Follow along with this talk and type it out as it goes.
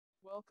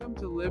Welcome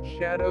to Live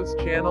Shadow's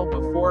channel.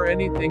 Before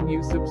anything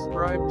you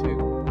subscribe to.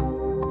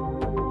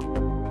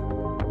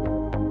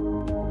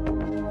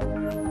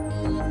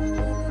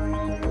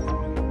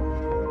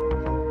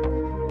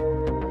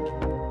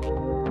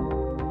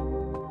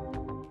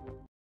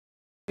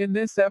 In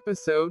this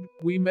episode,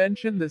 we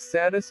mention the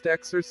saddest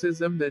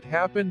exorcism that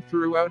happened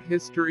throughout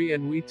history,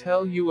 and we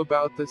tell you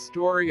about the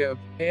story of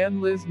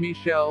Anne-Liz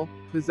Michel,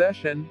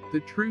 Possession, the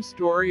true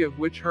story of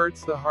which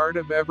hurts the heart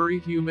of every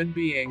human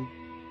being.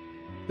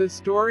 The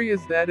story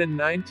is that in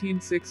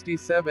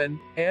 1967,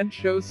 Anne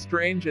shows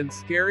strange and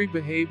scary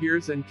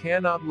behaviors and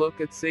cannot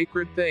look at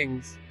sacred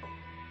things.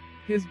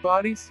 His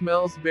body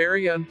smells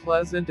very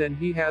unpleasant and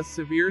he has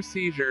severe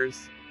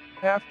seizures.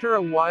 After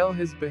a while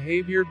his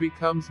behavior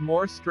becomes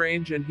more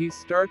strange and he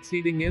starts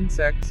eating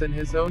insects and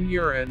his own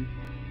urine.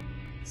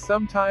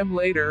 Sometime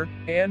later,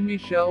 Anne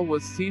Michel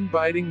was seen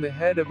biting the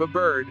head of a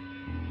bird.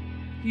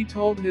 He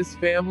told his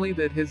family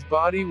that his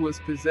body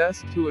was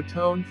possessed to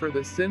atone for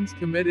the sins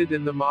committed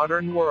in the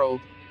modern world.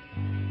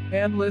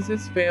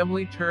 Anne-Liz's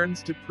family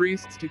turns to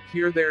priests to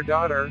cure their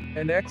daughter,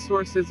 and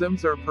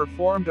exorcisms are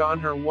performed on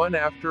her one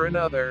after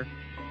another.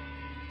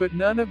 But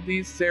none of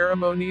these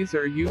ceremonies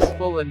are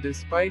useful, and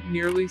despite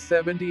nearly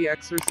 70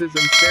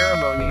 exorcism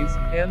ceremonies,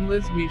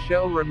 Anne-Liz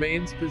Michel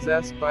remains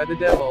possessed by the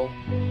devil.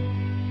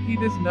 He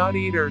does not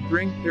eat or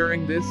drink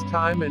during this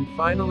time and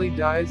finally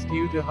dies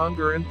due to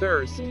hunger and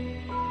thirst.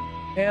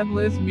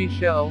 Anne-Liz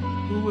Michel,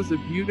 who was a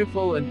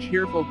beautiful and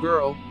cheerful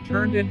girl,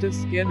 turned into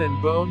skin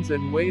and bones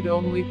and weighed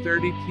only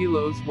 30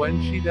 kilos when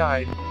she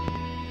died.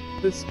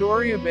 The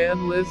story of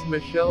Anne-Liz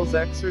Michel's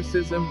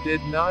exorcism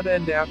did not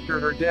end after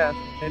her death,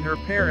 and her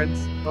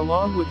parents,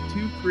 along with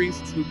 2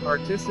 priests who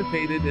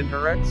participated in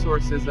her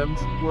exorcisms,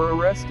 were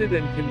arrested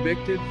and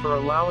convicted for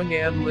allowing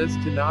Anne-Liz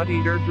to not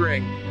eat or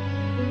drink.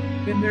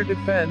 In their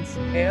defense,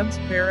 Anne's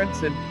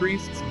parents and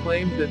priests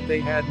claimed that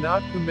they had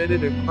not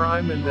committed a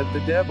crime and that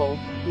the devil,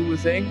 who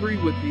was angry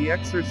with the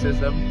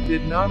exorcism,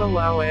 did not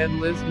allow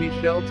Anne-Liz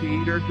Michel to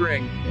eat or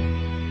drink.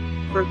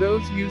 For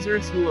those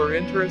users who are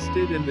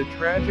interested in the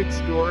tragic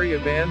story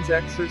of Anne's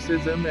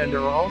exorcism and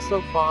are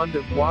also fond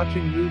of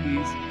watching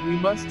movies, we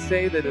must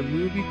say that a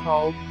movie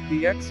called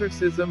The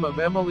Exorcism of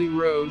Emily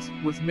Rose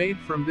was made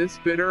from this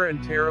bitter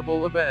and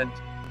terrible event.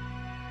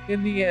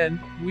 In the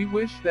end, we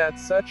wish that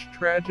such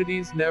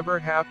tragedies never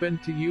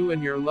happened to you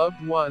and your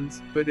loved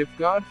ones, but if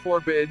God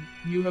forbid,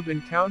 you have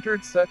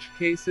encountered such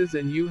cases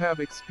and you have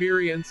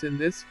experience in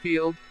this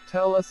field,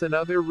 tell us and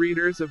other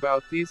readers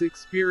about these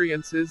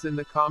experiences in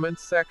the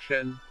comments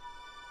section.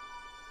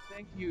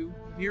 Thank you,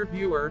 dear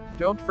viewer.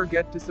 Don't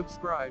forget to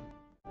subscribe.